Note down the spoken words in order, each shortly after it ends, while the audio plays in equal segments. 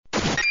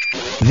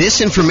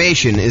This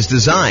information is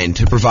designed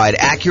to provide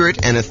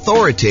accurate and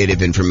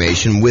authoritative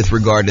information with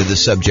regard to the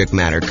subject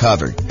matter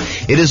covered.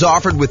 It is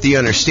offered with the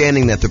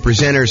understanding that the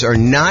presenters are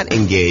not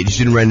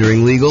engaged in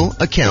rendering legal,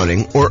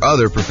 accounting, or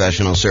other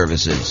professional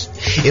services.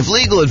 If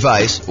legal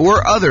advice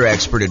or other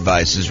expert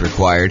advice is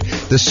required,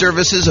 the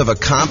services of a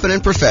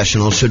competent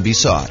professional should be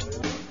sought.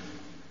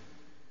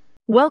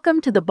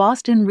 Welcome to the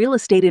Boston Real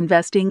Estate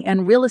Investing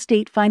and Real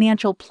Estate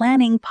Financial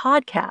Planning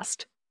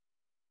podcast.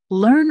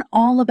 Learn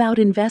all about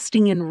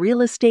investing in real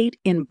estate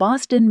in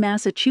Boston,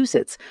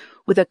 Massachusetts,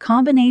 with a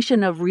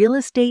combination of real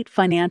estate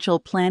financial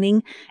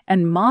planning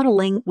and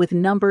modeling with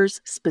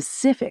numbers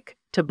specific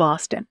to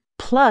Boston,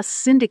 plus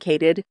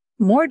syndicated,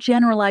 more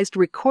generalized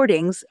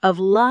recordings of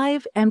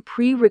live and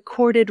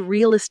pre-recorded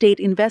real estate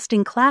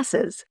investing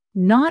classes,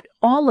 not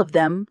all of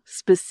them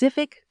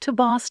specific to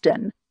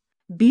Boston.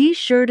 Be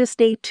sure to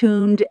stay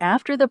tuned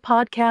after the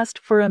podcast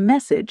for a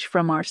message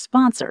from our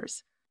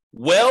sponsors.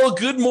 Well,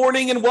 good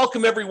morning and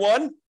welcome,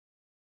 everyone.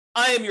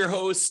 I am your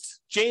host,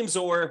 James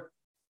Orr,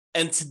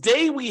 and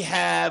today we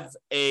have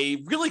a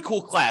really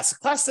cool class, a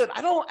class that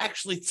I don't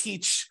actually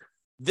teach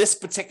this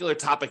particular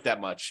topic that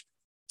much.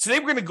 Today,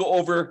 we're going to go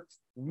over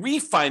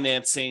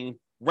refinancing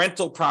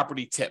rental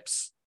property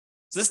tips.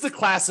 So this is the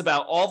class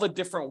about all the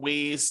different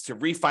ways to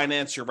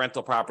refinance your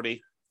rental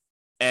property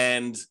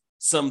and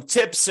some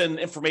tips and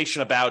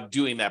information about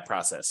doing that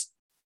process.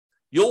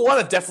 You'll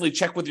want to definitely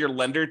check with your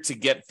lender to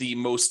get the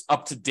most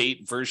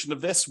up-to-date version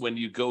of this when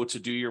you go to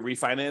do your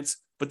refinance.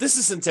 But this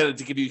is intended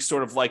to give you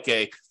sort of like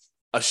a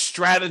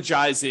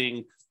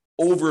strategizing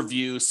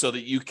overview so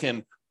that you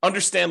can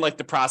understand like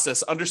the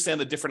process,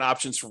 understand the different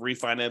options for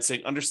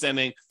refinancing,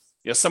 understanding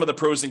some of the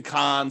pros and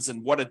cons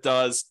and what it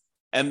does,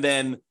 and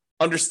then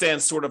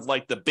understand sort of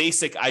like the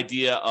basic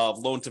idea of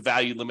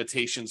loan-to-value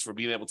limitations for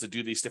being able to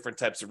do these different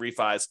types of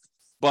refis.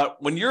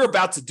 But when you're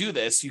about to do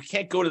this, you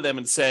can't go to them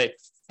and say,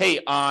 hey,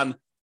 on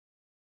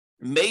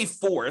May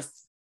 4th,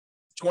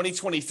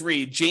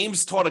 2023,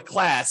 James taught a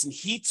class and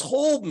he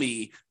told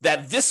me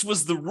that this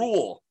was the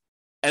rule.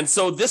 And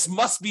so this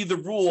must be the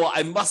rule.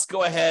 I must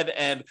go ahead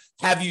and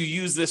have you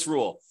use this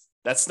rule.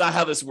 That's not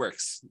how this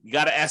works. You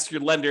got to ask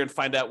your lender and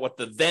find out what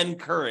the then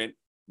current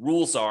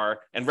rules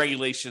are and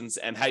regulations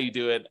and how you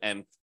do it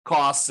and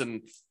costs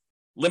and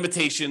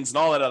limitations and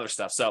all that other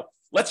stuff. So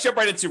let's jump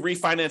right into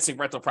refinancing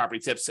rental property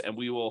tips and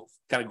we will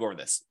kind of go over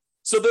this.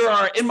 So there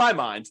are, in my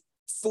mind,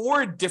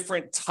 4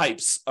 different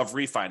types of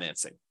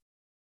refinancing.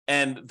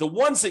 And the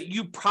ones that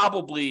you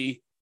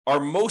probably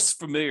are most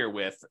familiar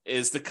with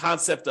is the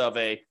concept of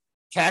a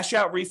cash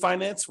out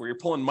refinance where you're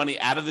pulling money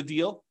out of the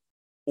deal,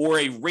 or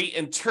a rate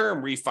and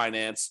term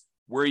refinance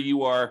where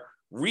you are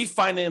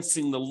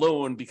refinancing the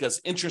loan because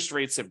interest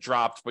rates have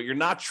dropped, but you're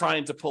not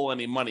trying to pull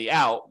any money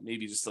out,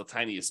 maybe just the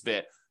tiniest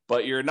bit,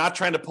 but you're not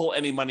trying to pull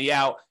any money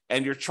out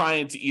and you're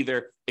trying to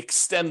either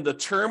extend the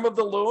term of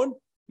the loan.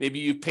 Maybe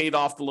you've paid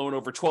off the loan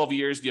over 12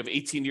 years, you have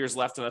 18 years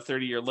left on a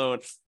 30-year loan,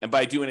 and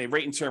by doing a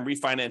rate and term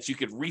refinance, you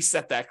could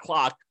reset that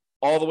clock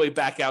all the way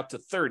back out to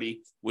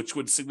 30, which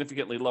would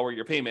significantly lower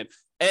your payment.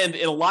 And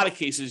in a lot of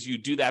cases, you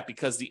do that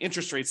because the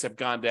interest rates have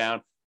gone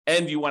down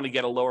and you want to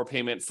get a lower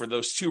payment for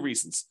those 2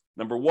 reasons.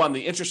 Number 1,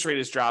 the interest rate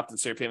has dropped, and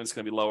so your payment's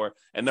going to be lower.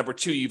 And number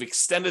 2, you've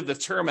extended the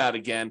term out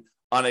again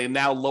on a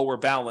now lower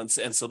balance,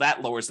 and so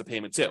that lowers the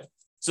payment too.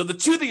 So the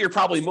 2 that you're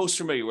probably most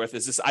familiar with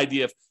is this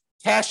idea of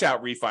cash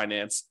out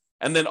refinance,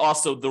 and then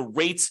also the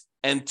rate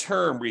and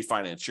term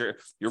refinance. You're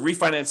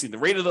refinancing the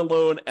rate of the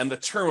loan and the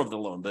term of the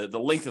loan, the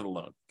length of the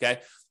loan,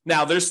 okay?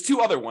 Now, there's 2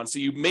 other ones that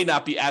you may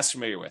not be as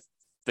familiar with.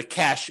 The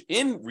cash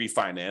in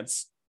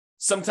refinance.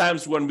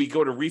 Sometimes when we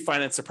go to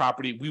refinance a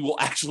property, we will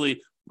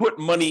actually put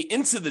money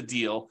into the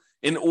deal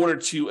in order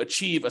to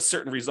achieve a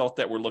certain result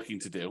that we're looking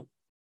to do,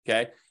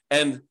 okay?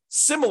 And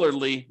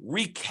similarly,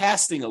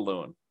 recasting a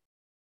loan.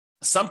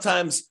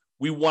 Sometimes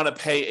we want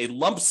to pay a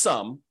lump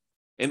sum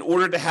in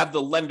order to have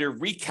the lender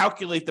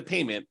recalculate the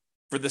payment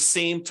for the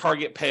same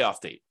target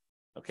payoff date,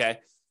 okay?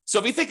 So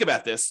if you think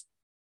about this,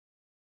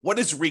 what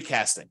is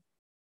recasting?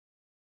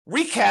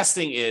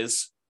 Recasting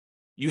is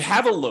you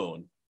have a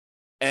loan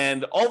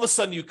and all of a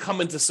sudden you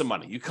come into some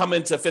money. You come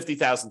into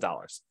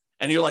 $50,000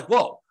 and you're like,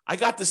 whoa, I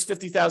got this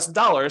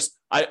 $50,000.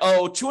 I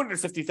owe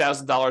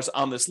 $250,000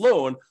 on this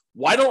loan.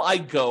 Why don't I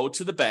go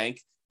to the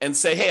bank and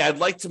say, hey, I'd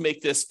like to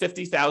make this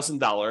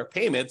 $50,000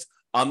 payment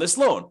on this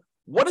loan?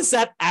 What does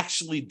that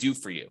actually do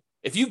for you?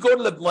 If you go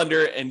to the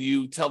lender and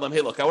you tell them,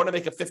 hey, look, I want to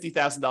make a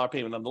 $50,000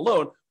 payment on the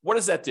loan, what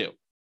does that do?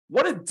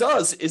 What it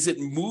does is it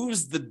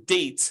moves the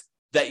date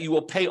that you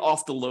will pay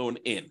off the loan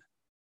in.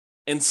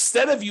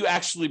 Instead of you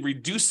actually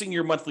reducing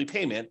your monthly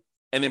payment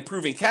and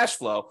improving cash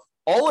flow,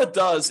 all it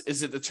does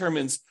is it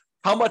determines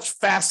how much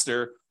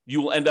faster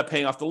you will end up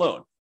paying off the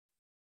loan.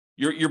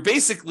 You're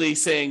basically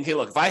saying, hey,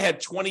 look, if I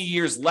had 20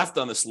 years left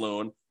on this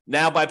loan,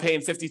 now by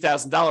paying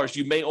 $50,000,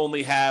 you may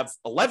only have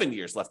 11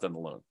 years left on the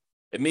loan.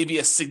 It may be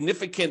a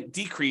significant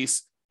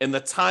decrease in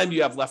the time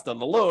you have left on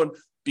the loan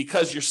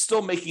because you're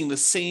still making the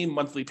same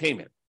monthly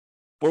payment.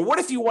 But what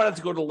if you wanted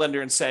to go to the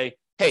lender and say,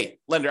 hey,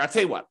 lender, I'll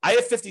tell you what, I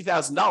have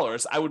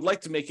 $50,000. I would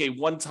like to make a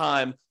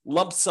one-time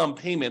lump sum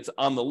payment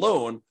on the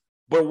loan.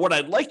 But what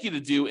I'd like you to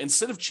do,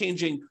 instead of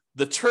changing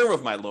the term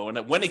of my loan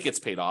when it gets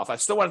paid off, I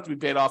still want it to be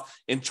paid off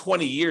in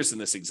 20 years in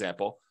this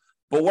example.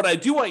 But what I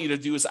do want you to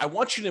do is I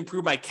want you to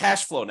improve my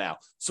cash flow now.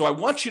 So I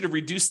want you to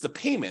reduce the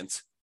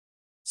payment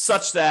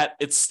such that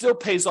it still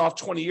pays off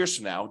 20 years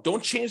from now.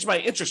 Don't change my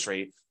interest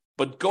rate,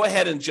 but go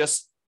ahead and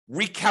just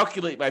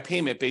recalculate my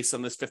payment based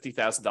on this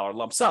 $50,000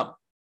 lump sum.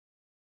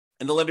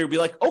 And the lender would be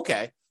like,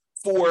 okay,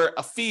 for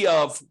a fee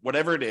of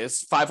whatever it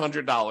is,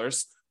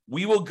 $500,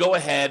 we will go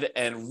ahead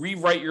and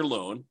rewrite your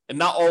loan. And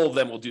not all of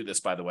them will do this,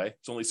 by the way.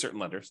 It's only certain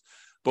lenders.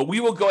 But we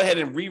will go ahead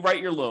and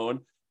rewrite your loan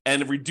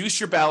and reduce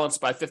your balance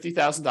by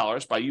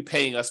 $50,000 by you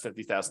paying us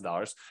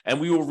 $50,000. And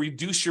we will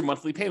reduce your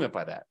monthly payment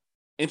by that.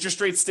 Interest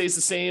rate stays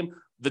the same.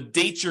 The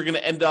date you're going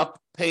to end up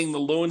paying the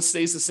loan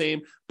stays the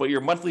same, but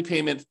your monthly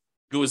payment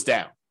goes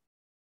down.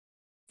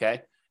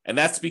 Okay? And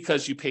that's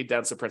because you paid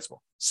down some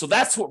principal. So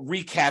that's what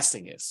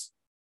recasting is.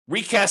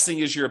 Recasting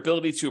is your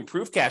ability to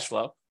improve cash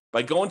flow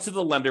by going to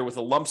the lender with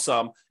a lump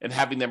sum and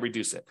having them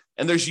reduce it.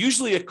 And there's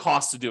usually a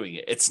cost to doing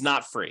it. It's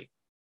not free.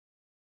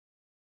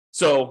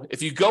 So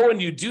if you go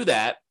and you do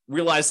that,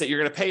 realize that you're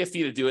going to pay a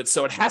fee to do it.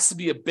 So it has to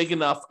be a big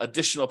enough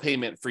additional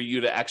payment for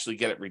you to actually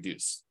get it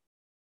reduced.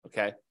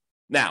 Okay.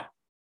 Now,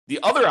 the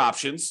other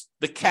options,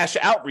 the cash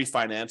out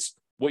refinance,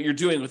 what you're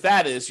doing with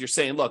that is you're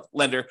saying, look,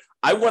 lender,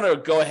 I want to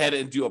go ahead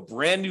and do a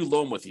brand new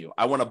loan with you.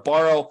 I want to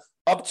borrow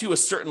up to a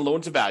certain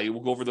loan to value.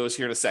 We'll go over those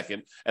here in a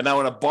second. And I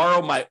want to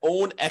borrow my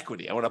own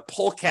equity. I want to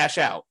pull cash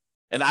out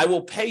and I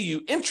will pay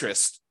you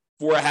interest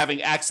for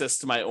having access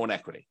to my own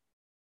equity.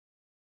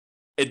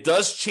 It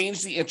does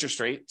change the interest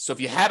rate. So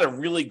if you had a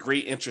really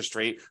great interest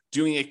rate,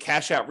 doing a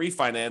cash out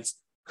refinance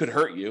could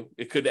hurt you.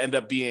 It could end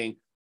up being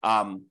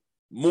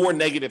more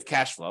negative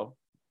cash flow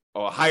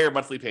or a higher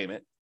monthly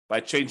payment by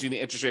changing the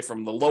interest rate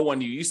from the low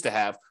one you used to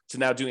have to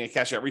now doing a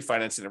cash out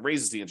refinance, and it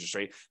raises the interest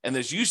rate. And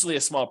there's usually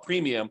a small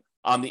premium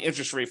on the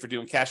interest rate for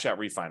doing cash out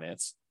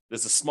refinance.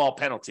 There's a small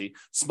penalty,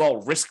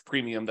 small risk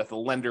premium that the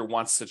lender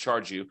wants to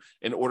charge you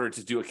in order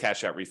to do a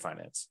cash out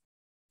refinance.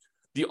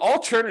 The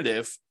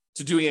alternative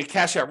to doing a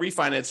cash out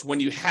refinance, when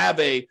you have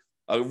a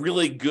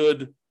really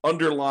good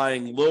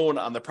underlying loan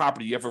on the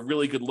property, you have a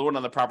really good loan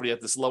on the property at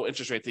this low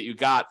interest rate that you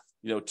got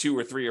 2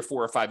 or 3 or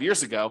 4 or 5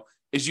 years ago,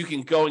 is you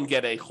can go and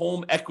get a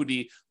home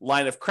equity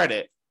line of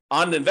credit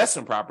on an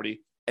investment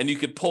property, and you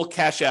could pull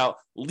cash out,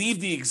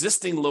 leave the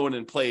existing loan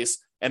in place,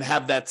 and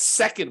have that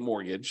second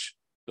mortgage,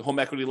 the home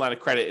equity line of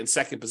credit, in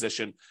second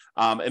position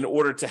in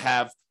order to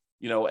have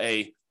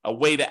a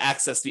way to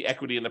access the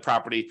equity in the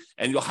property.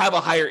 And you'll have a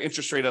higher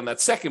interest rate on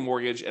that second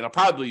mortgage, and it'll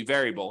probably be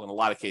variable in a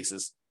lot of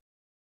cases.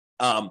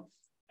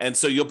 And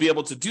so you'll be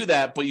able to do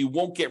that, but you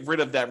won't get rid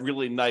of that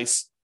really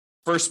nice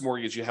first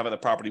mortgage you have on the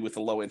property with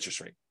a low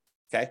interest rate.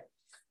 Okay.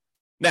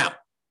 Now,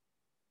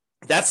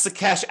 that's the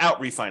cash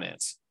out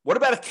refinance. What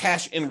about a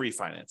cash in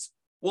refinance?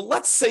 Well,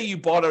 let's say you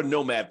bought a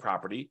nomad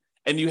property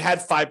and you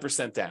had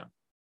 5% down,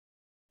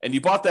 and you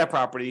bought that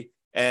property,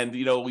 and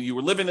you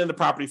were living in the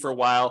property for a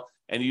while,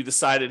 and you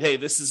decided, hey,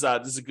 this is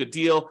a good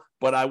deal,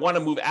 but I want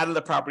to move out of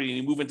the property, and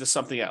you move into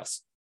something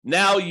else.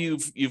 Now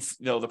you've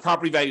the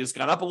property value has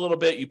gone up a little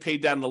bit. You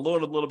paid down the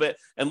loan a little bit,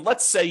 and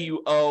let's say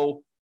you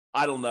owe,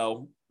 I don't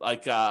know,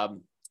 like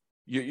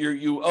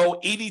you owe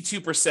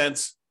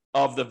 82%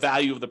 of the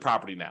value of the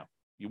property now.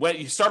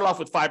 You started off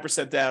with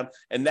 5% down,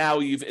 and now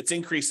it's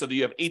increased so that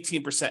you have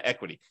 18%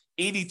 equity,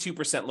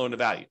 82% loan to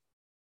value.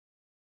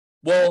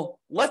 Well,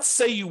 let's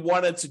say you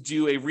wanted to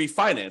do a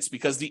refinance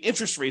because the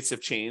interest rates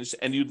have changed,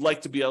 and you'd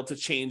like to be able to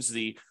change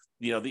the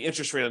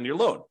interest rate on your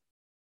loan.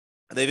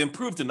 They've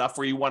improved enough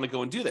where you want to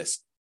go and do this,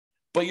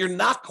 but you're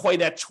not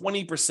quite at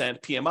 20%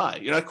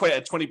 PMI. You're not quite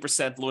at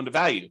 20% loan to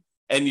value,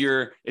 and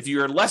if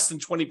you're less than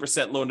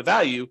 20% loan to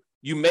value,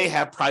 you may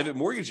have private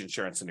mortgage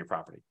insurance in your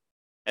property.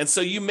 And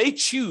so you may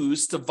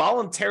choose to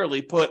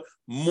voluntarily put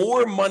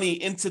more money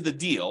into the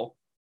deal,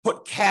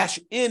 put cash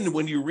in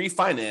when you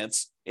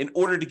refinance in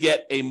order to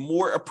get a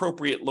more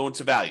appropriate loan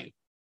to value,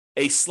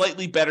 a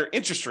slightly better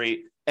interest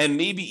rate, and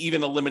maybe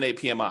even eliminate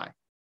PMI.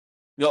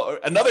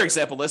 Another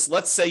example is,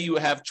 let's say you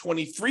have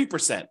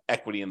 23%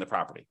 equity in the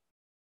property.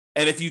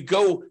 And if you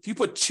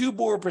put 2%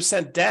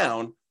 more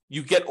down,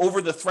 you get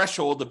over the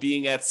threshold of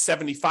being at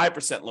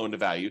 75% loan to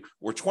value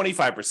or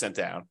 25%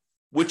 down,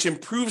 which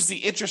improves the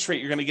interest rate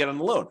you're going to get on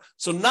the loan.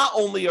 So not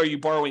only are you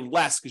borrowing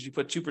less because you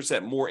put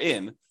 2% more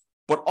in,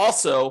 but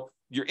also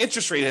your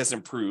interest rate has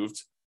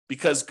improved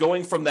because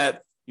going from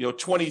that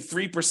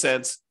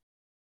 23%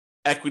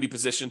 equity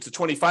position to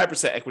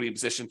 25% equity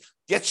position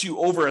gets you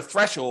over a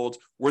threshold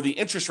where the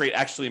interest rate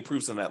actually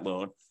improves on that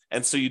loan.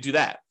 And so you do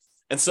that.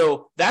 And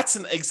so that's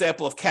an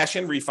example of cash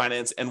in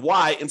refinance, and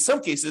why in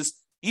some cases,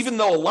 even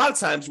though a lot of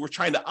times we're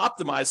trying to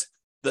optimize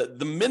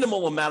the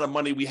minimal amount of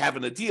money we have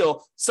in a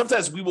deal,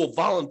 sometimes we will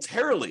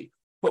voluntarily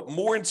put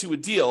more into a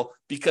deal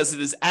because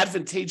it is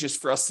advantageous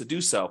for us to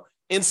do so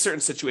in certain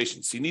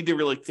situations. So you need to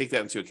really take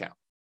that into account.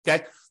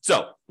 Okay.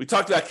 So we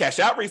talked about cash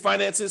out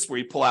refinances where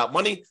you pull out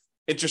money.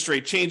 interest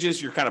rate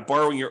changes, you're kind of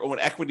borrowing your own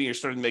equity, you're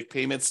starting to make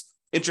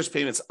interest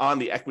payments on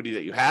the equity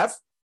that you have.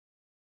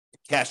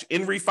 Cash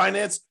in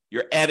refinance,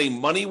 you're adding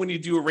money when you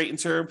do a rate and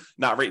term,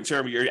 not rate and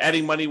term, you're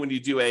adding money when you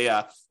do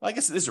I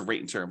guess it is a rate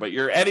and term, but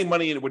you're adding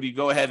money when you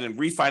go ahead and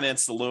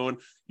refinance the loan.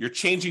 You're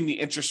changing the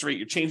interest rate,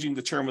 you're changing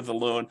the term of the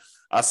loan.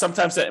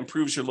 Sometimes that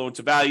improves your loan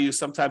to value.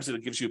 Sometimes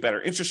it gives you a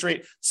better interest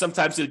rate.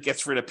 Sometimes it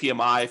gets rid of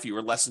PMI if you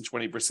were less than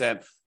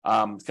 20%,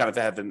 kind of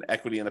have an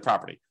equity in the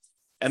property.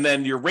 And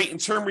then your rate and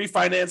term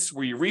refinance,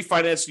 where you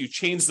refinance, you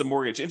change the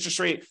mortgage interest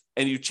rate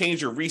and you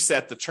change or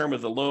reset the term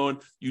of the loan.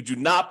 You do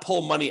not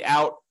pull money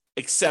out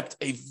except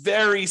a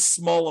very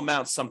small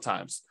amount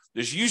sometimes.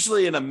 There's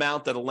usually an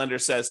amount that a lender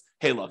says,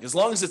 hey, look, as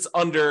long as it's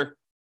under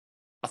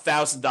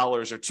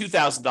 $1,000 or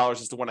 $2,000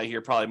 is the one I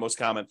hear probably most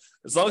common.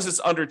 As long as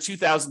it's under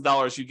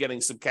 $2,000, you're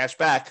getting some cash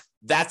back,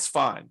 that's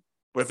fine.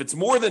 But if it's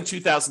more than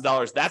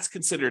 $2,000, that's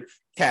considered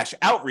cash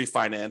out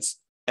refinance,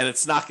 and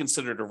it's not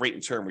considered a rate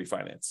and term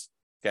refinance,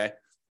 okay?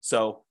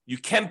 So you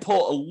can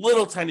pull a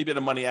little tiny bit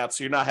of money out,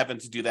 so you're not having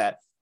to do that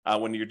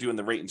when you're doing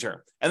the rate and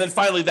term. And then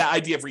finally, that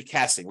idea of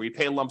recasting, where you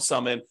pay a lump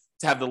sum in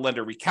to have the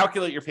lender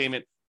recalculate your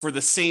payment for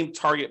the same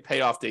target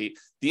payoff date.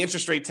 The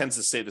interest rate tends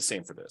to stay the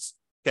same for this.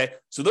 Okay,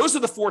 so those are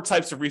the 4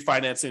 types of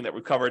refinancing that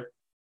we covered.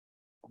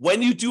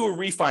 When you do a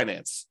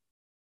refinance,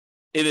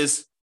 it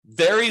is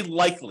very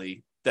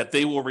likely that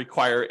they will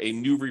require a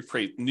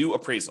new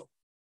appraisal.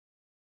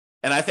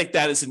 And I think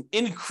that is an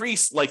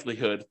increased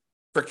likelihood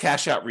for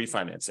cash out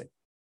refinancing.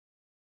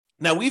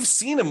 Now, we've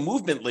seen a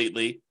movement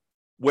lately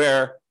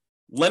where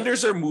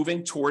lenders are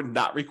moving toward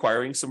not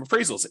requiring some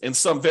appraisals in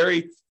some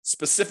very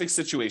specific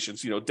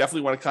situations.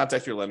 Definitely want to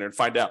contact your lender and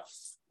find out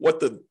what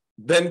the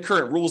then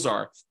current rules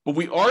are. But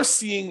we are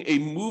seeing a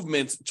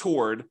movement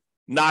toward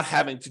not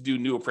having to do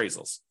new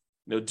appraisals.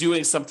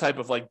 Doing some type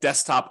of like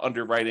desktop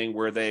underwriting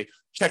where they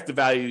check the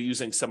value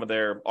using some of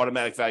their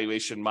automatic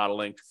valuation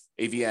modeling,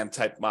 AVM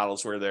type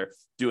models where they're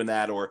doing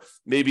that. Or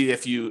maybe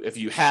if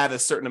you had a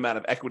certain amount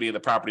of equity in the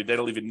property, they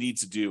don't even need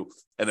to do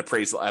an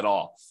appraisal at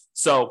all.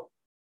 So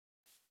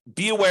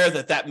be aware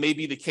that may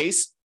be the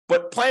case,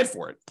 but plan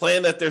for it.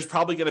 Plan that there's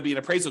probably going to be an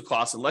appraisal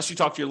cost unless you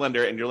talk to your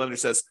lender and your lender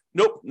says,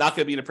 nope, not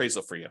going to be an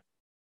appraisal for you.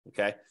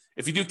 Okay.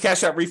 If you do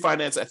cash out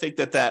refinance, I think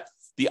that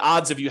the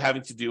odds of you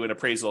having to do a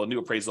new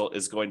appraisal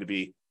is going to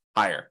be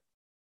higher.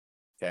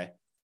 Okay.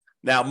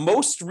 Now,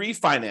 most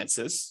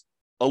refinances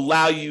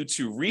allow you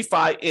to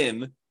refi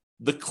in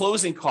the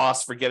closing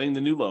costs for getting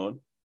the new loan.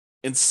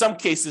 In some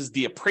cases,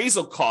 the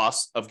appraisal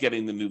costs of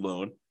getting the new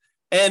loan.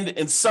 And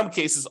in some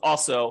cases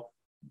also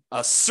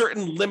a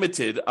certain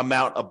limited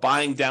amount of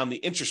buying down the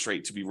interest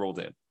rate to be rolled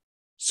in.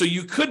 So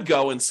you could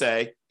go and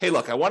say, hey,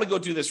 look, I want to go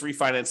do this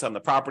refinance on the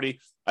property.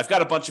 I've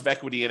got a bunch of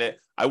equity in it.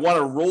 I want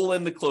to roll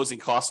in the closing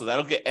costs, so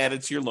that'll get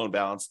added to your loan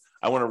balance.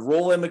 I want to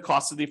roll in the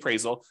cost of the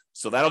appraisal,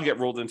 so that'll get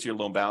rolled into your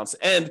loan balance.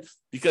 And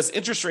because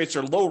interest rates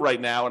are low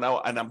right now, and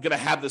I'm going to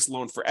have this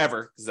loan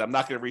forever because I'm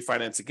not going to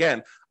refinance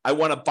again, I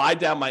want to buy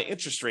down my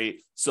interest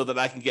rate so that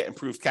I can get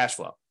improved cash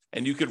flow.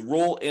 And you could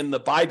roll in the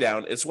buy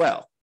down as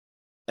well.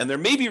 And there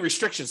may be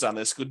restrictions on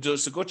this,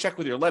 so go check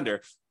with your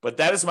lender. But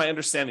that is my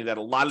understanding that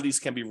a lot of these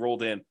can be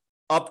rolled in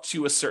up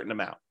to a certain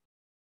amount.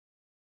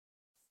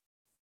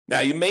 Now,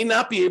 you may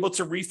not be able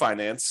to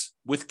refinance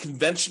with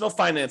conventional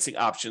financing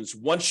options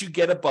once you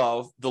get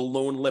above the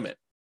loan limit.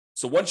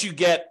 So once you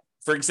get,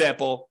 for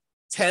example,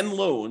 10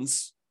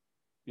 loans,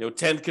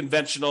 10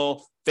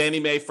 conventional Fannie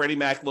Mae, Freddie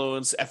Mac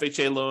loans,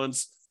 FHA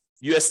loans,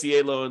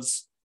 USDA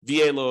loans,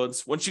 VA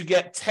loans, once you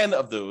get 10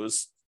 of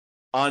those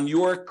on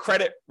your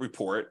credit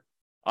report,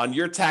 on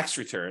your tax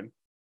return,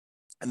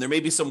 and there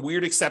may be some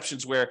weird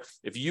exceptions where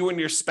if you and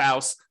your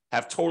spouse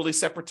have totally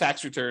separate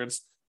tax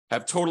returns,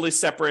 have totally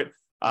separate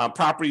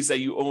properties that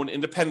you own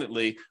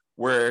independently,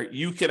 where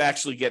you can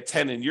actually get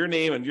 10 in your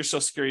name and your social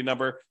security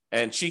number,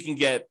 and she can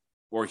get,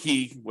 or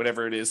he,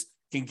 whatever it is,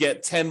 can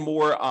get 10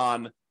 more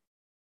on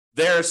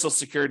their social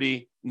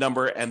security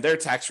number and their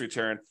tax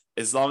return,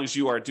 as long as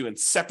you are doing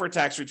separate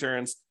tax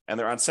returns and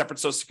they're on separate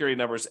social security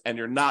numbers and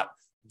you're not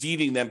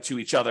deeding them to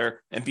each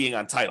other and being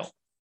on title.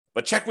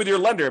 But check with your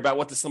lender about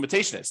what this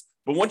limitation is.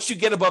 But once you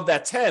get above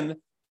that 10,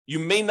 you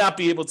may not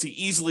be able to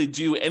easily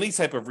do any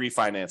type of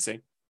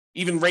refinancing,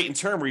 even rate and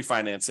term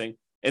refinancing,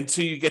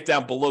 until you get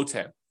down below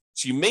 10.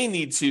 So you may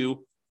need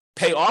to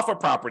pay off a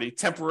property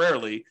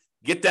temporarily,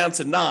 get down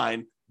to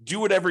 9, do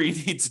whatever you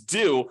need to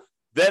do,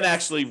 then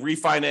actually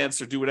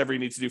refinance or do whatever you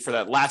need to do for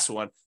that last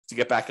one to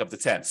get back up to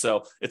 10.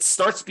 So it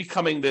starts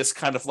becoming this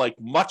kind of like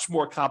much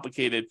more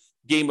complicated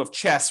game of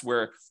chess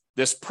where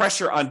there's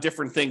pressure on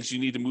different things you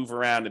need to move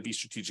around and be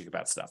strategic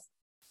about stuff.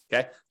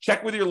 Okay.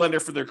 Check with your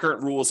lender for their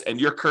current rules and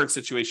your current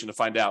situation to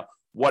find out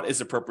what is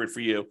appropriate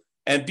for you,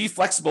 and be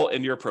flexible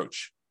in your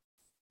approach.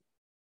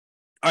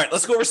 All right,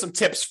 let's go over some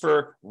tips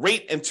for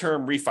rate and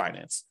term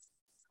refinance.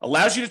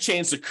 Allows you to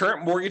change the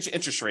current mortgage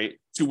interest rate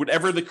to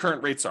whatever the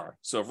current rates are.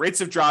 So if rates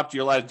have dropped,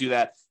 you're allowed to do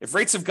that. If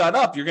rates have gone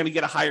up, you're going to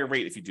get a higher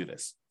rate if you do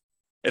this.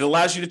 It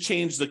allows you to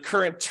change the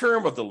current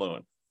term of the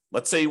loan.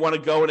 Let's say you want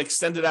to go and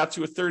extend it out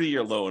to a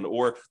 30-year loan,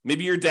 or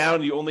maybe you're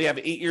down, you only have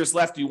 8 years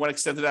left, you want to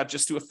extend it out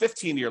just to a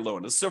 15-year loan.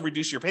 It'll still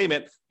reduce your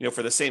payment,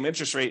 for the same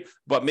interest rate,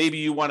 but maybe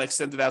you want to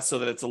extend it out so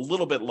that it's a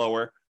little bit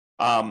lower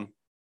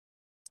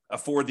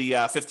for the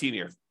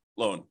 15-year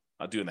loan,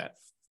 doing that.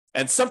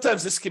 And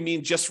sometimes this can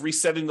mean just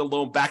resetting the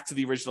loan back to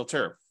the original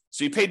term.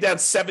 So you paid down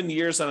 7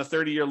 years on a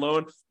 30-year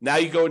loan. Now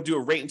you go and do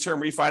a rate and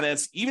term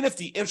refinance. Even if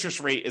the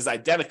interest rate is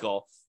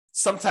identical,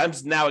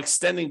 sometimes now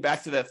extending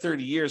back to that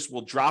 30 years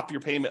will drop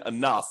your payment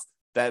enough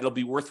that it'll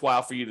be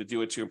worthwhile for you to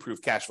do it to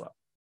improve cash flow.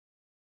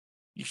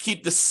 You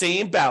keep the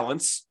same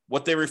balance,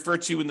 what they refer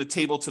to in the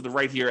table to the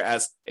right here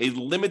as a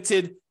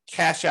limited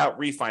cash out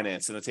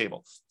refinance in the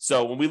table.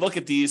 So when we look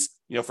at these,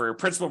 for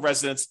principal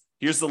residence,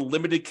 here's the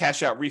limited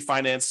cash out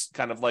refinance,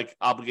 kind of like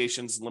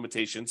obligations and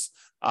limitations.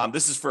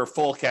 This is for a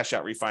full cash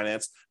out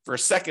refinance. For a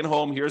second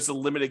home, here's the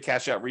limited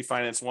cash out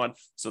refinance one.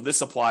 So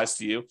this applies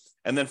to you.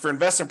 And then for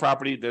investment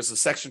property, there's a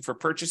section for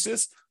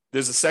purchases.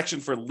 There's a section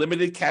for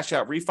limited cash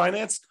out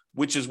refinance,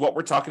 which is what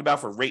we're talking about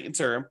for rate and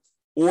term.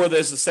 Or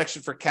there's a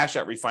section for cash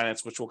out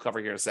refinance, which we'll cover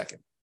here in a second.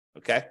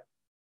 Okay.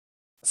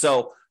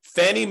 So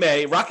Fannie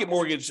Mae, Rocket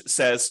Mortgage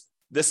says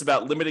this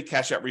about limited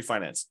cash out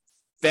refinance.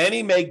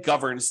 Fannie Mae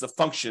governs the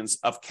functions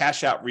of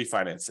cash out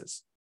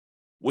refinances.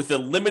 With a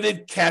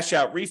limited cash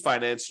out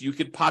refinance, you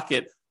could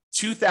pocket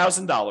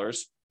 $2,000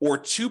 or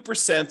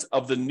 2%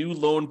 of the new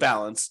loan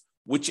balance,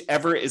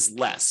 whichever is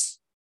less.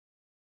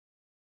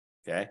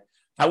 Okay.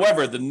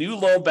 However, the new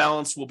loan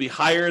balance will be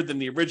higher than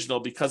the original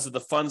because of the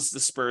funds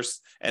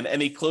dispersed and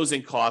any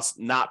closing costs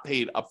not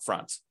paid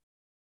upfront.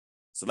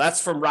 So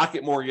that's from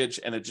Rocket Mortgage,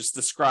 and it just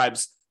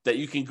describes that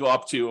you can go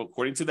up to,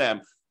 according to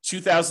them,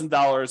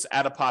 $2,000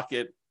 out of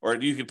pocket, or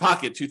you can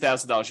pocket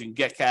 $2,000. You can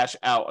get cash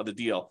out of the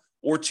deal,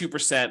 or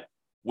 2%,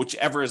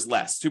 whichever is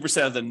less,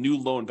 2% of the new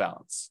loan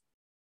balance.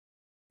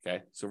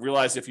 Okay, so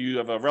realize if you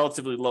have a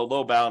relatively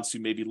low balance, you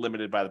may be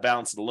limited by the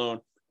balance of the loan,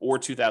 or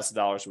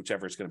 $2,000,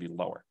 whichever is going to be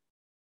lower.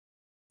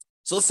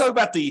 So let's talk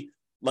about the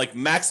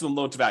maximum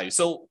loan to value.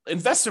 So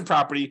investment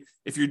property,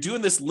 if you're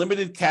doing this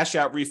limited cash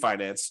out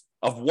refinance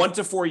of 1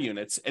 to 4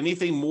 units,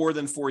 anything more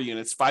than 4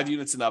 units, 5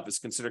 units and up is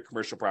considered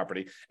commercial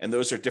property. And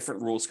those are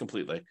different rules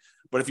completely.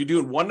 But if you're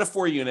doing 1 to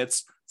 4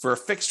 units for a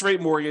fixed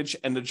rate mortgage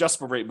and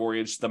adjustable rate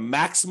mortgage, the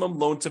maximum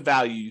loan to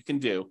value you can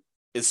do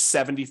is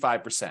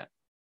 75%.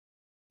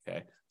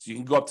 Okay. So you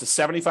can go up to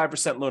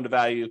 75% loan to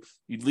value.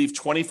 You'd leave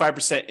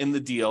 25% in the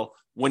deal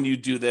when you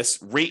do this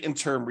rate and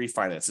term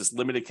refinance, this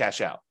limited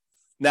cash out.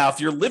 Now,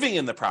 if you're living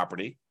in the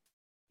property,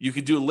 you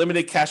could do a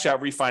limited cash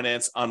out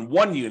refinance on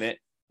 1 unit.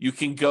 You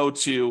can go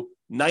to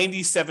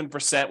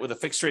 97% with a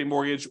fixed rate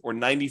mortgage or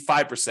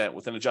 95%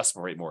 with an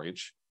adjustable rate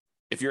mortgage.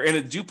 If you're in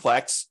a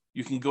duplex,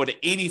 you can go to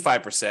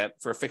 85%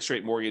 for a fixed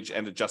rate mortgage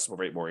and adjustable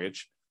rate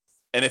mortgage.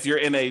 And if you're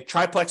in a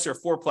triplex or a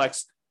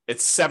fourplex,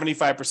 it's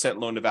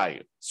 75% loan to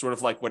value, sort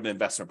of like what an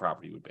investment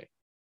property would be.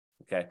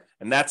 Okay.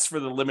 And that's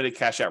for the limited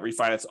cash out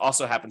refinance.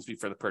 Also happens to be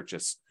for the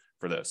purchase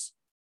for those.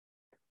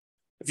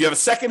 If you have a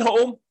second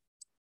home,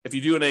 if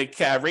you're doing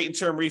a rate and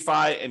term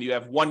refi and you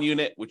have 1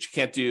 unit, which you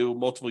can't do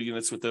multiple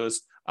units with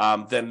those,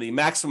 then the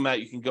maximum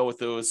amount you can go with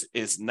those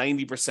is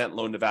 90%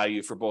 loan to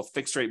value for both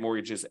fixed rate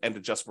mortgages and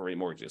adjustable rate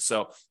mortgages.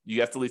 So you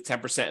have to leave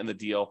 10% in the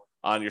deal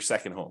on your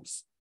second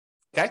homes.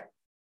 Okay.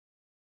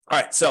 All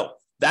right. So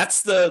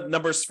that's the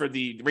numbers for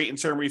the rate and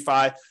term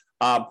refi.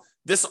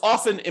 This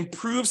often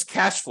improves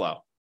cash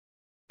flow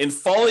in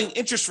falling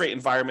interest rate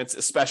environments,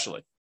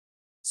 especially.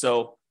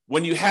 So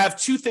when you have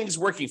 2 things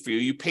working for you,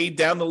 you paid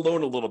down the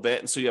loan a little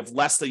bit, and so you have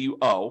less that you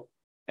owe,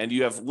 and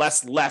you have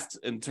less left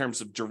in terms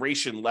of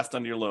duration left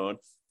on your loan.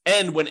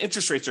 And when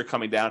interest rates are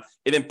coming down,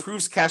 it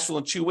improves cash flow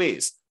in 2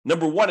 ways.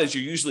 Number one is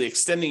you're usually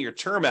extending your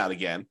term out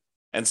again,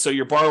 and so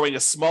you're borrowing a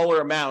smaller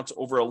amount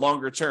over a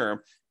longer term.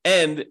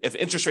 And if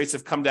interest rates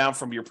have come down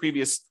from your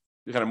previous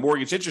kind of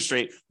mortgage interest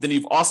rate, then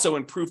you've also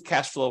improved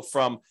cash flow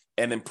from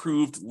an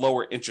improved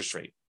lower interest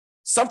rate.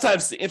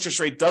 Sometimes the interest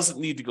rate doesn't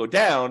need to go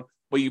down,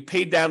 but you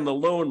paid down the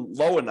loan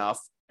low enough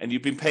and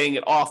you've been paying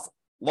it off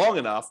long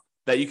enough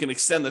that you can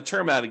extend the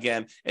term out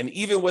again. And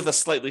even with a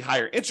slightly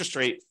higher interest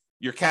rate,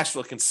 your cash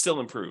flow can still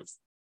improve.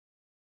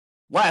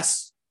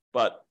 Less,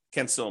 but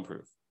can still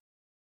improve.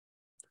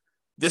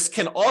 This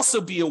can also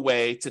be a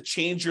way to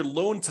change your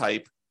loan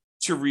type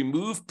to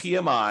remove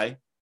PMI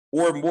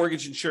or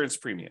mortgage insurance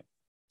premium.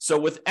 So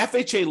with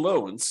FHA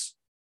loans,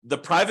 the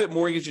private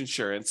mortgage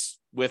insurance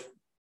with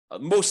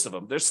most of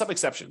them, there's some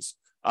exceptions,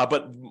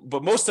 but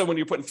most of them when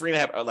you're putting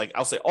 3.5%,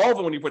 I'll say all of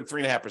them when you're putting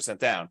 3.5%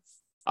 down,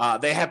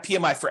 they have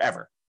PMI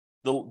forever.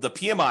 The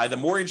PMI, the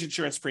mortgage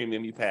insurance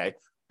premium you pay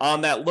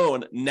on that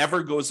loan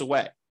never goes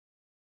away.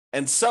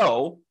 And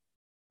so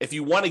if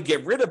you want to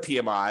get rid of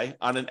PMI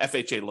on an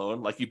FHA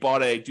loan, like you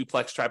bought a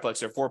duplex,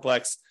 triplex, or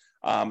fourplex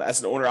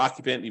as an owner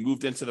occupant, you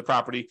moved into the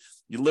property,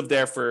 you lived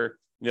there for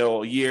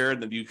a year,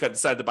 and then you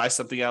decided to buy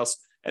something else.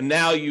 And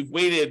now you've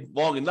waited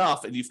long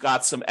enough and you've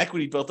got some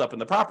equity built up in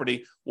the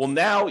property. Well,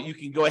 now you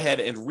can go ahead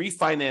and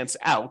refinance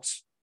out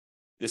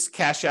this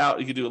cash out.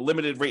 You can do a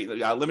limited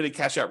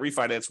cash out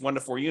refinance, 1 to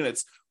 4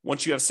 units,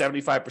 once you have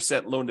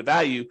 75% loan to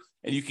value,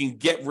 and you can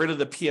get rid of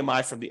the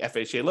PMI from the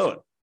FHA loan.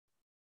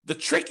 The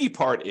tricky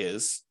part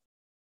is,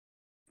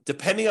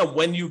 depending on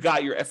when you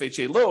got your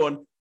FHA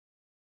loan,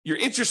 your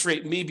interest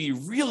rate may be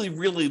really,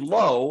 really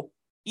low,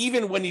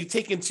 even when you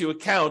take into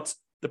account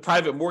the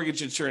private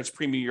mortgage insurance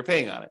premium you're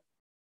paying on it.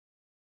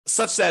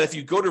 Such that if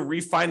you go to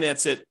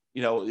refinance it,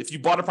 if you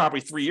bought a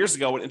property 3 years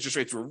ago when interest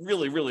rates were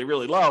really, really,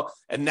 really low,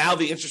 and now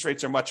the interest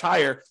rates are much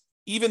higher,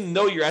 even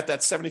though you're at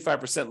that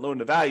 75% loan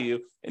to value,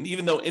 and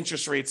even though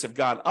interest rates have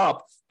gone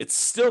up, it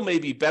still may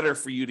be better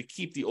for you to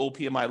keep the old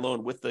PMI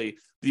loan with the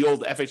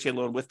old FHA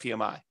loan with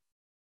PMI.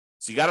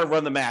 So you got to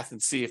run the math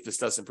and see if this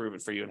does improve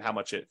it for you and how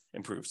much it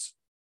improves.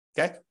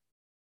 Okay?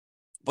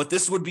 But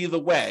this would be the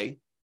way,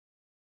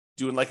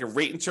 doing like a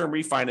rate and term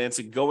refinance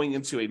and going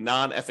into a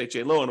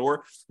non-FHA loan,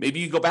 or maybe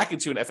you go back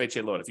into an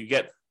FHA loan. If you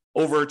get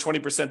over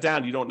 20%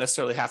 down, you don't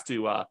necessarily have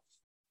to have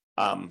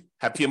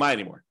PMI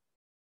anymore.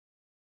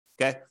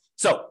 Okay?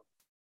 So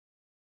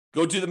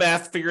go do the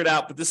math, figure it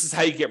out, but this is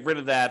how you get rid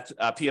of that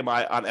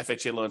PMI on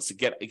FHA loans to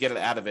get it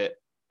out of it,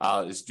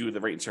 is do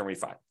the rate and term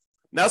refi.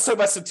 Now let's talk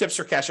about some tips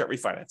for cash out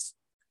refinance.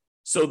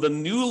 So the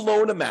new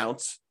loan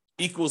amount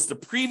equals the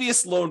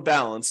previous loan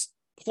balance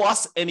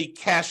plus any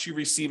cash you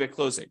receive at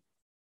closing.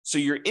 So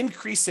you're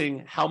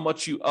increasing how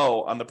much you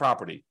owe on the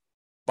property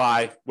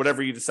by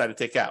whatever you decide to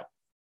take out.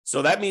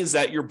 So that means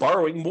that you're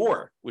borrowing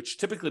more, which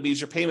typically means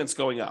your payment's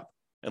going up,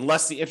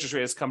 unless the interest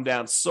rate has come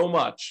down so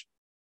much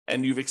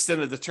and you've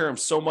extended the term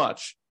so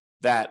much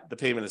that the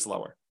payment is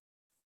lower.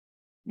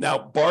 Now,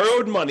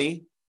 borrowed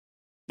money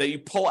that you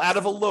pull out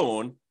of a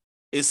loan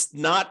is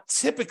not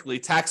typically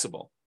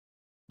taxable,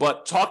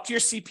 but talk to your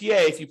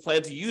CPA if you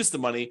plan to use the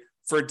money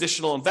for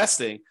additional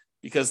investing,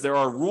 because there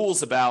are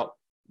rules about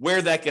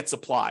where that gets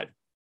applied.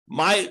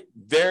 My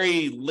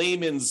very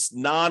layman's,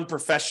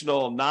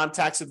 non-professional,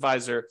 non-tax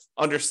advisor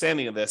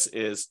understanding of this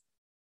is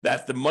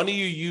that the money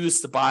you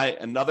use to buy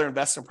another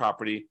investment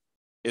property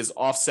is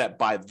offset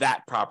by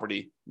that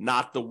property,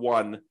 not the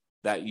one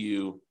that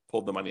you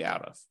pulled the money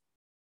out of.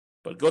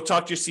 But go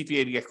talk to your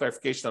CPA to get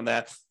clarification on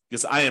that,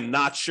 because I am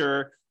not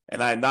sure,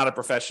 and I am not a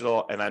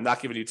professional, and I'm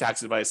not giving you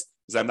tax advice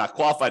because I'm not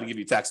qualified to give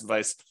you tax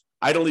advice.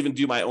 I don't even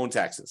do my own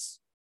taxes.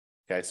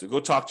 Okay, so go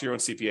talk to your own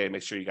CPA and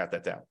make sure you got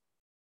that down.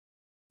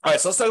 All right,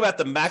 so let's talk about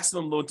the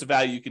maximum loan to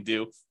value you can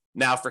do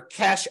now for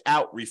cash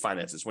out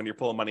refinances when you're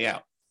pulling money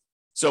out.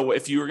 So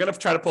if you were going to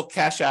try to pull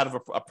cash out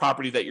of a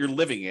property that you're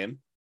living in,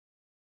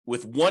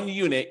 with one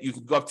unit, you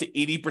can go up to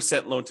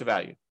 80% loan to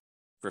value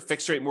for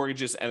fixed rate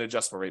mortgages and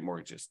adjustable rate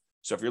mortgages.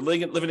 So if you're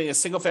living in a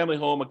single family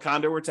home, a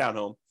condo or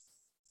townhome,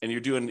 and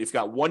you've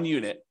got one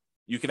unit,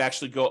 you can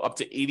actually go up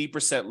to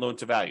 80% loan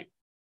to value.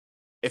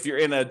 If you're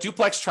in a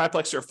duplex,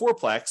 triplex, or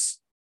fourplex,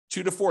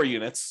 2 to 4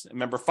 units,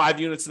 remember 5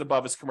 units and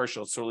above is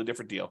commercial, it's a totally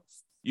different deal.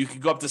 You can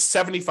go up to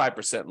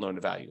 75% loan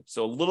to value.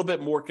 So a little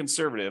bit more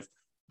conservative.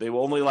 They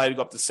will only allow you to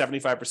go up to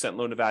 75%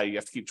 loan to value. You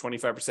have to keep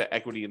 25%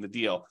 equity in the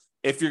deal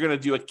if you're going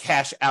to do a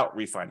cash out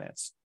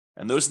refinance.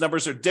 And those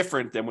numbers are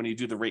different than when you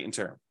do the rate and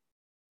term.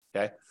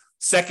 Okay.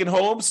 Second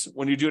homes,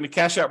 when you're doing a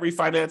cash out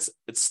refinance,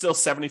 it's still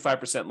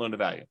 75% loan to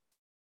value.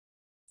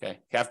 Okay.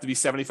 You have to be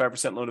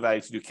 75% loan to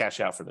value to do cash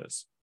out for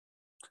those.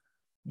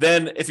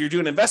 Then if you're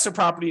doing investment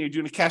property, you're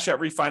doing a cash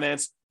out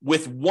refinance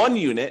with one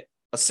unit,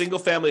 a single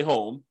family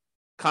home,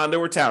 condo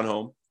or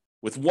townhome,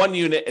 with one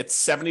unit, it's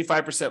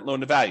 75% loan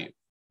to value.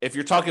 If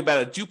you're talking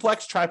about a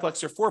duplex,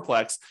 triplex, or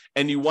fourplex,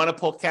 and you want to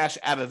pull cash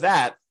out of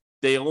that,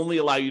 they only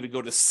allow you to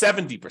go to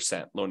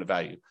 70% loan to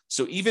value.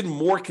 So even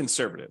more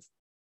conservative.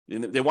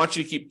 They want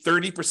you to keep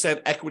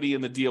 30% equity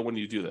in the deal when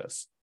you do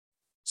this.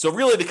 So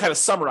really, to kind of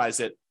summarize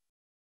it,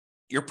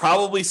 you're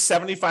probably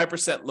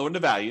 75% loan to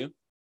value,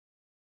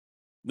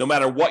 no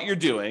matter what you're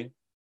doing,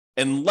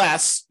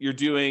 unless you're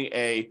doing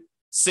a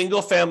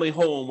single family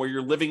home where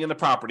you're living in the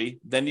property,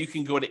 then you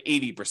can go to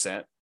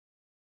 80%.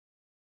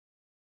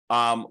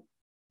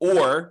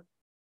 Or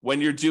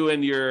when you're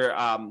doing your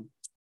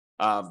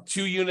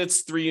 2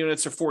 units, 3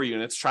 units, or 4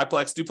 units,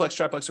 triplex, duplex,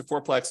 triplex, or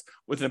fourplex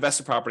with an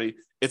investment property,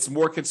 it's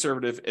more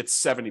conservative. It's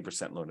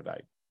 70% loan to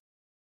value.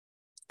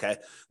 Okay.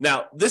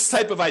 Now, this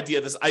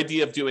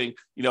idea of doing,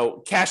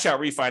 cash out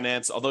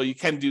refinance, although you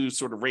can do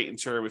sort of rate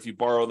and term if you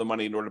borrow the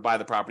money in order to buy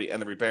the property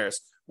and the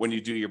repairs when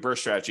you do your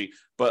burst strategy.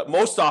 But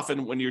most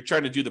often when you're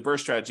trying to do the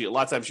burst strategy, a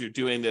lot of times you're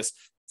doing this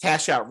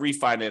cash out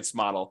refinance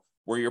model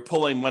where you're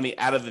pulling money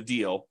out of the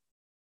deal.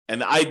 And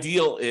the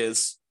ideal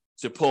is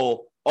to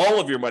pull all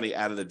of your money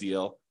out of the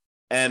deal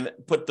and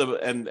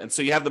and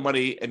so you have the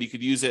money and you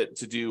could use it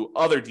to do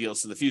other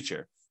deals in the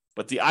future.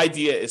 But the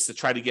idea is to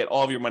try to get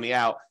all of your money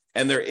out.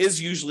 And there is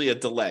usually a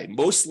delay.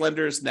 Most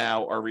lenders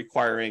now are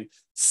requiring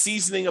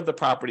seasoning of the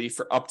property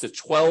for up to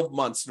 12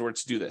 months in order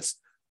to do this.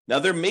 Now,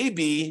 there may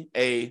be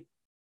a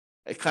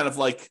kind of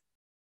like,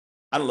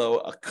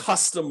 a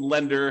custom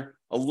lender,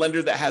 a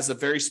lender that has a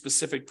very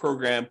specific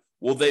program.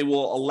 Well, they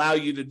will allow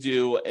you to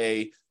do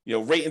a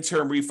rate and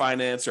term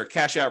refinance or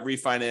cash out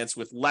refinance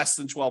with less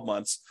than 12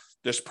 months.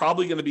 there's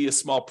probably going to be a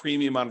small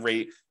premium on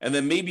rate. And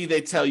then maybe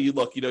they tell you,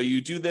 look,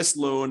 you do this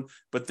loan,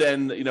 but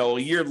then, a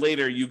year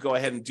later, you go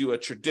ahead and do a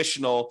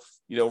traditional,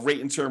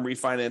 rate and term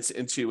refinance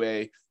into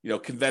a,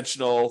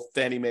 conventional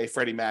Fannie Mae,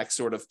 Freddie Mac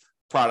sort of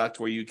product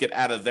where you get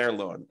out of their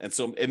loan. And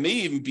so it may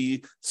even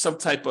be some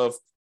type of,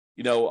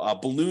 a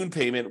balloon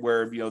payment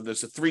where,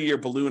 there's a 3-year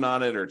balloon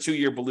on it or a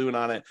 2-year balloon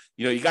on it.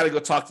 You got to go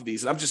talk to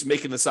these. And I'm just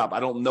making this up. I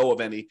don't know of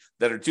any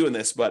that are doing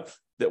this, but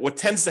what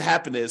tends to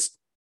happen is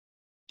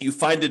you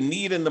find a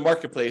need in the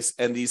marketplace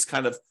and these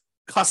kind of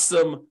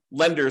custom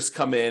lenders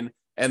come in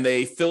and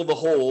they fill the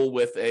hole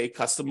with a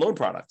custom loan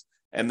product.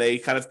 And they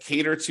kind of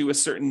cater to a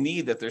certain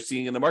need that they're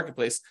seeing in the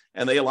marketplace.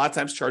 And they a lot of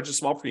times charge a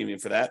small premium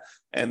for that.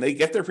 And they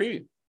get their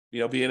premium,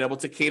 being able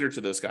to cater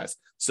to those guys.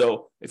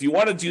 So if you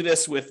want to do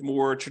this with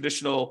more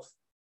traditional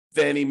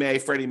Fannie Mae,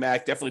 Freddie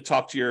Mac, definitely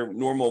talk to your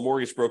normal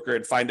mortgage broker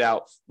and find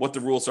out what the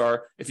rules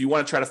are. If you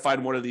want to try to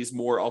find one of these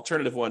more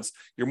alternative ones,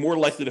 you're more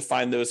likely to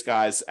find those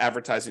guys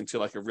advertising to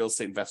like a real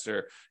estate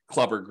investor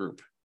club or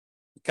group.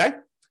 Okay.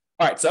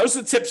 All right. So those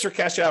are the tips for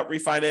cash out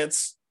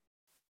refinance.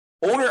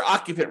 Owner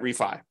occupant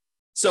refi.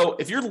 So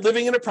if you're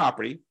living in a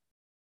property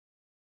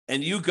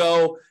and you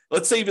go,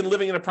 let's say you've been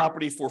living in a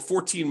property for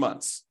 14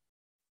 months,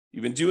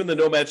 you've been doing the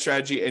nomad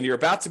strategy and you're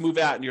about to move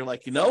out and you're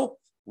like,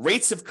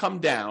 rates have come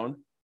down,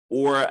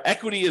 or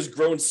equity has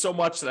grown so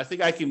much that I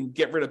think I can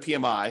get rid of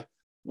PMI.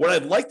 What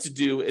I'd like to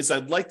do is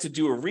I'd like to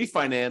do a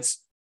refinance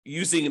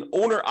using an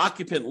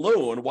owner-occupant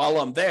loan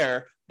while I'm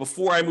there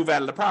before I move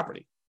out of the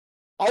property.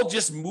 I'll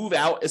just move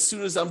out as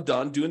soon as I'm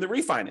done doing the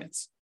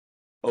refinance.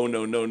 Oh,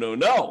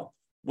 no.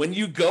 When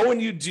you go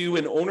and you do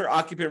an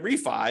owner-occupant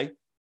refi,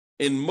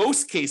 in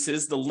most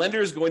cases, the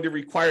lender is going to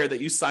require that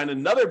you sign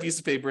another piece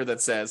of paper that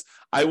says,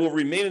 I will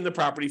remain in the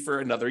property for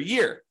another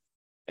year.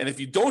 And if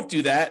you don't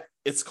do that,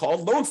 it's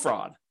called loan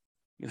fraud.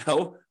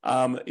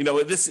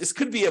 This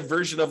could be a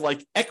version of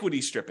like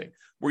equity stripping,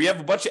 where you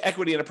have a bunch of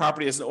equity in a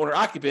property as an owner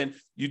occupant.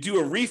 You do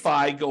a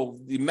refi,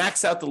 you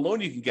max out the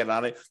loan you can get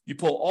on it. You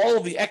pull all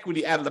of the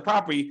equity out of the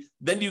property.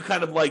 Then you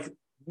kind of like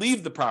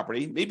leave the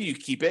property. Maybe you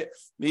keep it.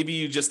 Maybe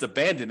you just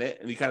abandon it.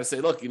 And you kind of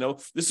say, look,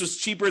 this was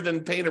cheaper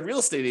than paying a real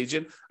estate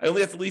agent. I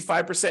only have to leave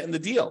 5% in the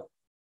deal.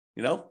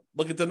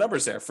 Look at the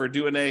numbers there for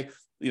doing a,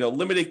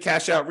 limited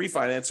cash out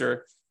refinance,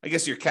 or I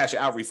guess your cash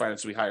out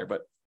refinance will be higher,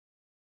 but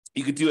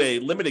you could do a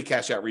limited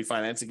cash out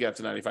refinance and get up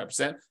to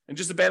 95% and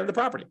just abandon the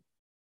property.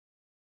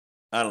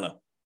 I don't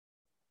know.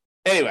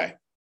 Anyway,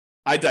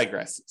 I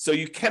digress. So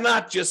you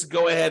cannot just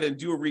go ahead and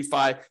do a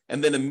refi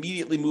and then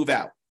immediately move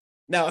out.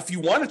 Now, if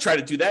you want to try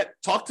to do that,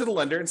 talk to the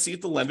lender and see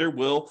if the lender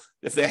will,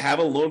 if they have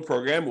a loan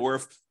program, or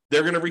if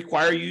they're going to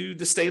require you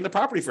to stay in the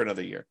property for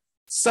another year.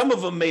 Some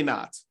of them may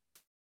not.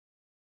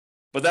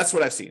 But that's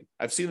what I've seen.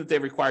 I've seen that they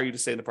require you to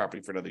stay in the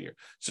property for another year.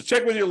 So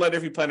check with your lender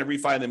if you plan to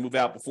refi and then move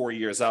out before a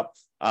year is up.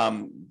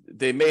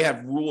 They may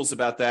have rules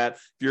about that.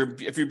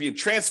 If you're being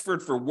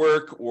transferred for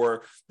work,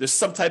 or there's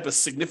some type of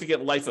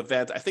significant life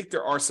event, I think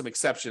there are some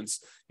exceptions.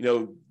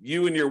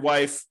 You and your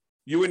wife,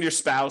 you and your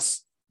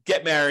spouse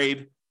get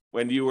married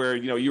when you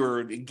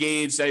were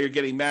engaged, now you're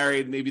getting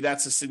married. Maybe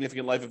that's a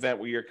significant life event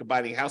where you're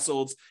combining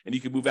households and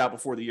you can move out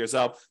before the year's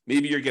up.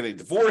 Maybe you're getting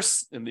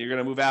divorced and you're going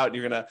to move out and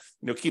you're going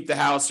to, keep the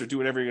house or do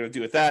whatever you're going to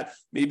do with that.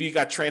 Maybe you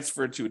got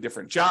transferred to a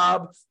different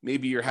job.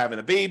 Maybe you're having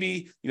a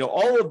baby.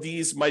 All of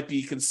these might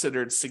be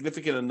considered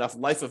significant enough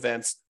life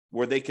events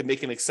where they can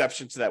make an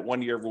exception to that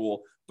 1-year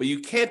rule. But you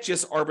can't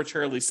just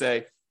arbitrarily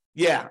say,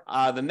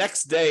 the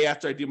next day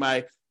after I do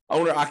my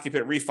owner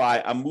occupant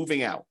refi, I'm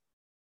moving out.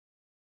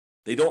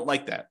 They don't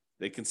like that.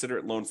 They consider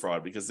it loan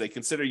fraud because they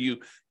consider you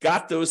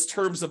got those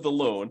terms of the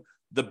loan,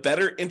 the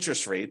better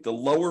interest rate, the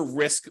lower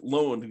risk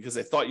loan, because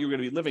they thought you were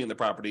going to be living in the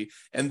property,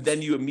 and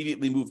then you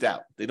immediately moved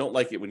out. They don't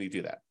like it when you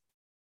do that.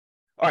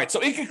 All right, so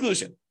in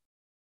conclusion,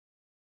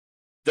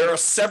 there are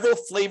several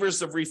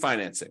flavors of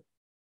refinancing: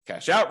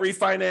 cash out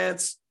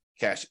refinance,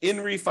 cash in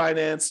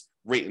refinance,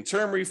 rate and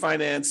term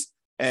refinance,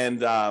 and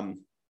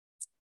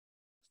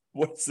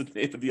what's the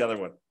name of the other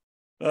one?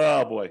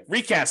 Oh boy,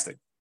 recasting.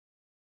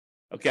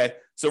 Okay,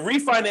 so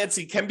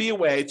refinancing can be a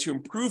way to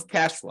improve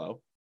cash flow.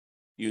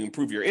 You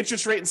improve your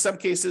interest rate in some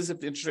cases.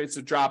 If the interest rates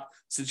have dropped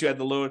since you had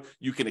the loan,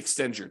 you can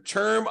extend your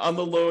term on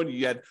the loan.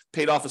 You had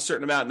paid off a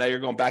certain amount. Now you're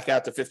going back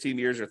out to 15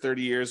 years or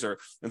 30 years, or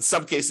in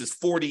some cases,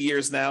 40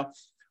 years now.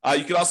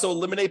 You can also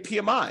eliminate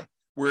PMI,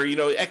 where,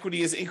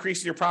 equity is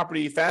increasing your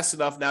property fast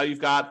enough. Now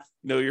you've got,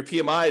 your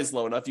PMI is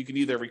low enough. You can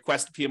either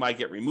request PMI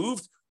get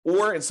removed,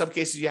 or in some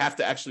cases, you have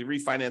to actually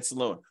refinance the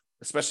loan,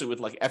 especially with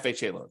like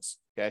FHA loans.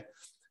 Okay.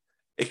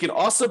 It can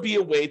also be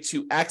a way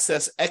to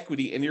access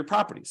equity in your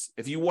properties.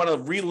 If you want to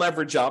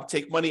re-leverage up,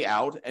 take money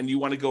out, and you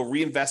want to go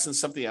reinvest in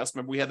something else.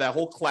 Remember, we had that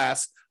whole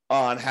class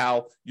on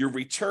how your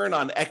return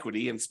on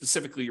equity, and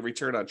specifically your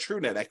return on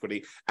true net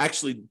equity,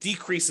 actually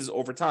decreases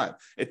over time.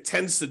 It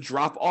tends to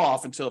drop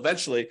off until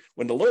eventually,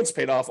 when the loan's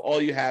paid off,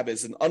 all you have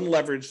is an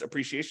unleveraged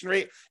appreciation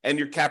rate and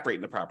your cap rate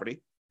in the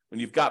property.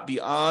 When you've got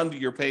beyond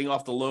your paying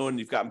off the loan,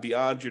 you've gotten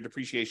beyond your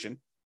depreciation,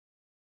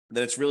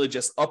 then it's really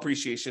just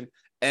appreciation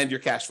and your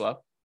cash flow.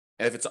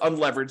 And if it's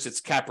unleveraged, it's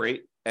cap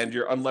rate and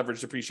your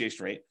unleveraged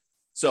depreciation rate.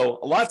 So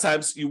a lot of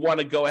times you want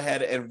to go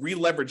ahead and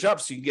re-leverage up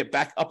so you can get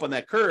back up on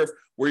that curve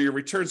where your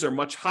returns are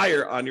much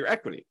higher on your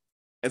equity.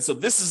 And so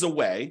this is a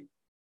way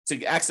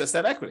to access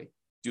that equity,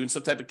 doing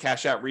some type of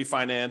cash out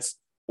refinance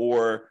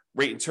or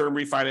rate and term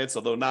refinance,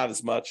 although not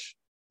as much.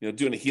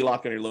 Doing a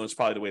HELOC on your loan is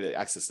probably the way to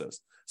access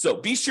those.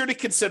 So be sure to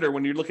consider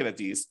when you're looking at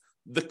these,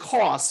 the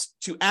cost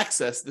to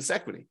access this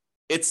equity.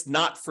 It's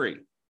not free.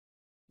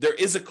 There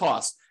is a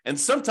cost. And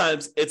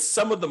sometimes it's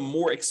some of the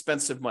more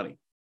expensive money.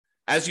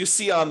 As you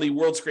see on the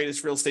World's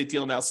Greatest Real Estate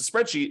Deal Analysis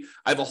spreadsheet,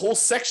 I have a whole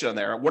section on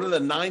there. One of the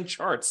 9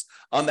 charts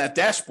on that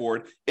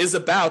dashboard is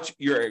about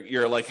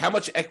your like how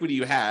much equity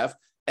you have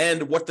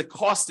and what the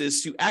cost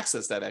is to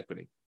access that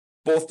equity.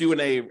 Both doing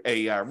a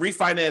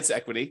refinance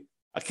equity,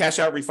 a cash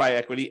out refi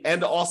equity,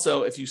 and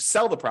also if you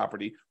sell the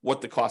property,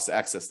 what the cost to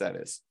access that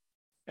is.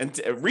 And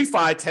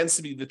refi tends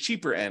to be the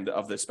cheaper end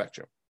of the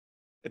spectrum.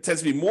 It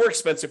tends to be more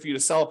expensive for you to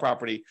sell a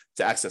property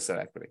to access that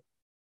equity.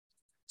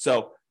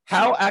 So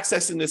how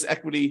accessing this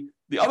equity,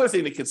 the other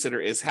thing to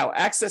consider is how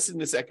accessing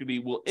this equity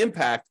will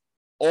impact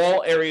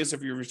all areas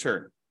of your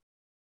return.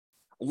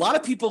 A lot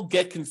of people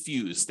get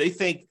confused. They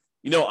think,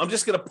 I'm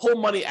just going to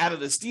pull money out of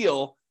this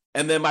deal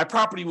and then my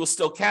property will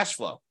still cash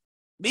flow.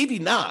 Maybe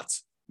not.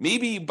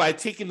 Maybe by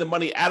taking the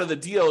money out of the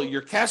deal,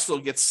 your cash flow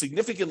gets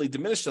significantly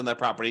diminished on that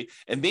property,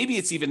 and maybe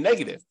it's even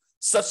negative,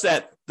 such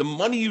that the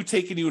money you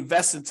take and you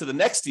invest into the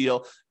next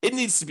deal, it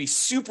needs to be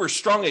super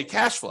strong at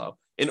cash flow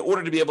in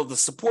order to be able to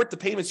support the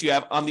payments you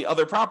have on the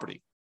other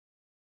property.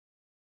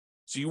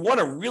 So you want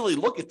to really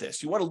look at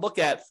this. You want to look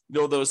at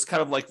those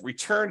kind of like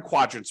return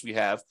quadrants we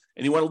have,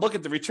 and you want to look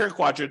at the return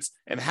quadrants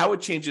and how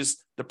it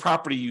changes the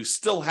property you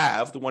still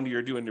have, the one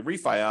you're doing the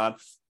refi on,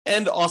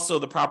 and also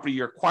the property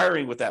you're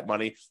acquiring with that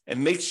money,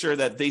 and make sure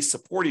that they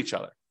support each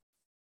other.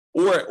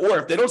 Or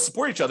if they don't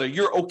support each other,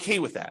 you're okay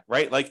with that,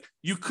 right? Like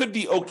you could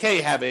be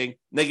okay having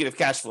negative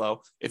cash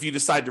flow if you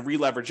decide to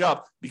re-leverage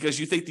up because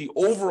you think the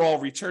overall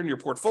return in your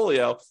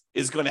portfolio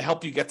is going to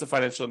help you get to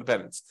financial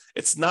independence.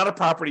 It's not a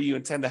property you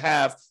intend to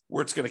have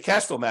where it's going to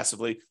cash flow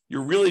massively.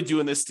 You're really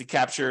doing this to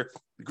capture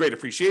the great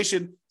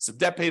appreciation, some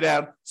debt pay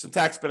down, some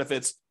tax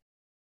benefits,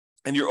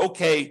 and you're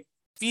okay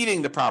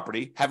feeding the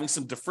property, having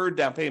some deferred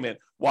down payment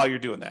while you're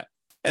doing that.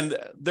 And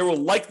there will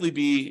likely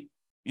be,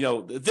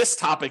 this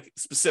topic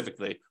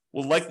specifically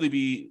will likely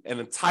be an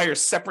entire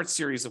separate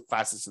series of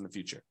classes in the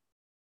future.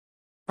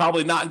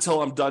 Probably not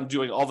until I'm done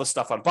doing all the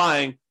stuff on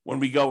buying when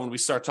we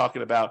start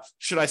talking about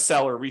should I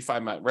sell or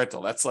refi my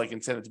rental. That's like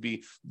intended to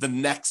be the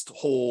next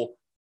whole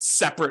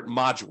separate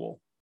module,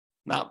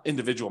 not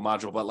individual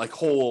module, but like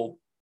whole,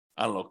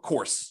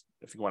 course,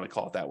 if you want to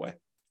call it that way.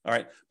 All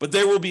right. But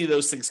there will be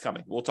those things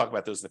coming. We'll talk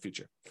about those in the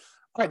future.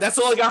 All right. That's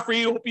all I got for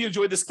you. Hope you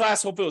enjoyed this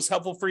class. Hope it was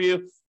helpful for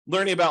you,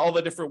 learning about all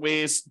the different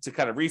ways to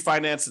kind of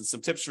refinance and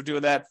some tips for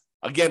doing that.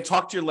 Again,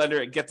 talk to your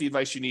lender and get the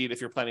advice you need if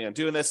you're planning on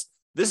doing this.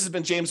 This has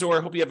been James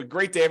Orr. Hope you have a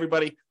great day,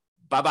 everybody.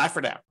 Bye-bye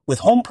for now. With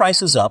home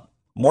prices up,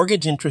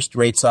 mortgage interest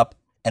rates up,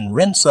 and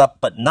rents up,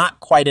 but not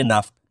quite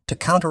enough to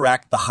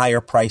counteract the higher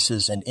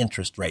prices and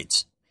interest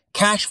rates,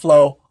 cash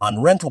flow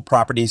on rental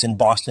properties in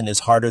Boston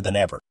is harder than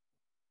ever.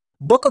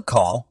 Book a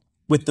call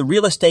with the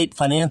Real Estate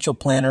Financial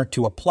Planner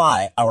to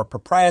apply our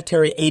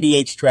proprietary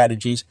 88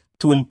 strategies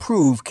to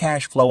improve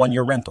cash flow on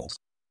your rentals.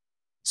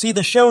 See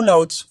the show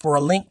notes for a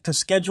link to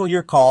schedule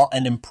your call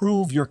and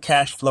improve your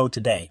cash flow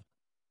today.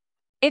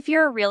 If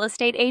you're a real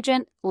estate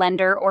agent,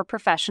 lender, or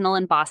professional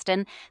in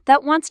Boston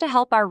that wants to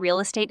help our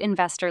real estate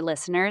investor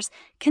listeners,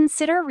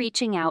 consider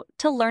reaching out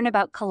to learn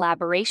about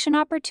collaboration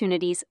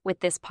opportunities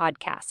with this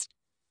podcast.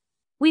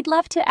 We'd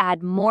love to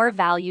add more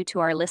value to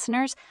our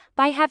listeners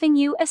by having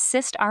you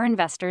assist our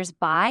investors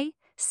buy,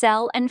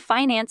 sell, and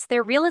finance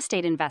their real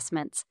estate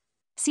investments.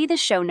 See the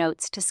show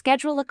notes to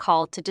schedule a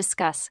call to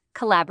discuss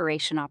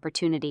collaboration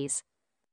opportunities.